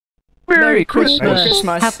Merry Christmas.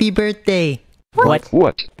 Happy birthday. What?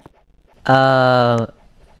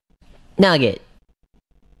 Nugget.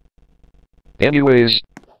 Anyways,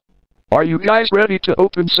 are you guys ready to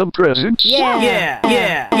open some presents? Yeah.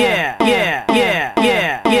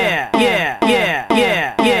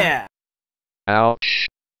 Ouch.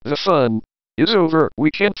 The fun is over.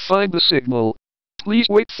 We can't find the signal. Please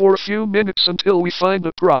wait for a few minutes until we find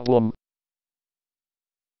the problem.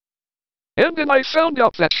 And then I found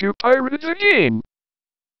out that you pirated the game.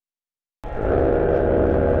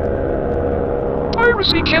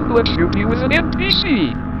 Piracy can't let you be with an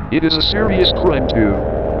NPC. It is a serious crime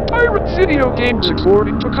to pirate video games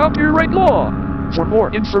according to copyright law. For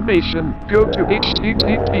more information, go to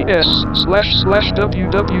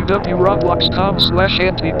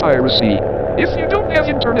https://www.roblox.com/anti-piracy. If you don't have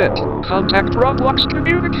internet, contact Roblox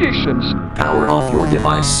Communications. Power off your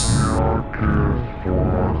device.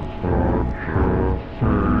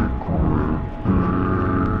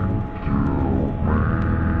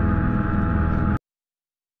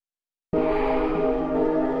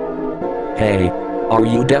 Hey, are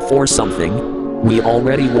you deaf or something? We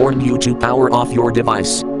already warned you to power off your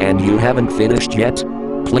device, and you haven't finished yet?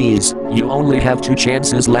 Please, you only have 2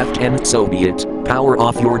 chances left and so be it. Power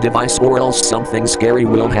off your device or else something scary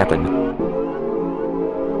will happen.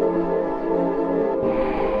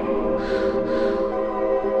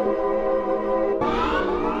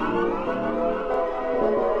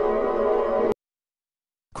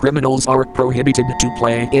 Criminals are prohibited to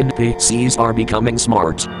play. NPCs are becoming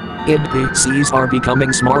smart. NPCs are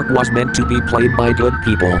becoming smart was meant to be played by good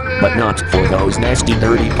people, but not for those nasty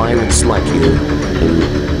dirty pirates like you.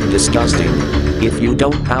 Disgusting. If you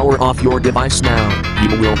don't power off your device now,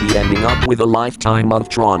 you will be ending up with a lifetime of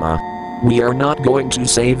trauma. We are not going to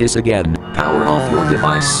say this again. Power off your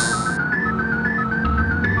device.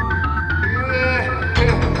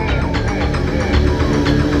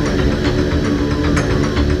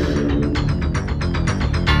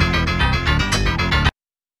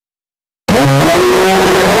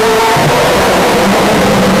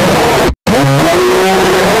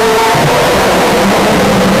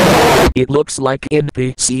 It looks like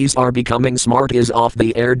NPCs are becoming smart is off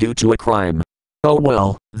the air due to a crime. Oh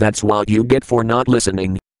well, that's what you get for not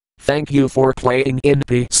listening. Thank you for playing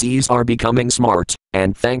NPCs are becoming smart,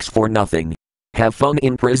 and thanks for nothing. Have fun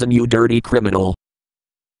in prison, you dirty criminal.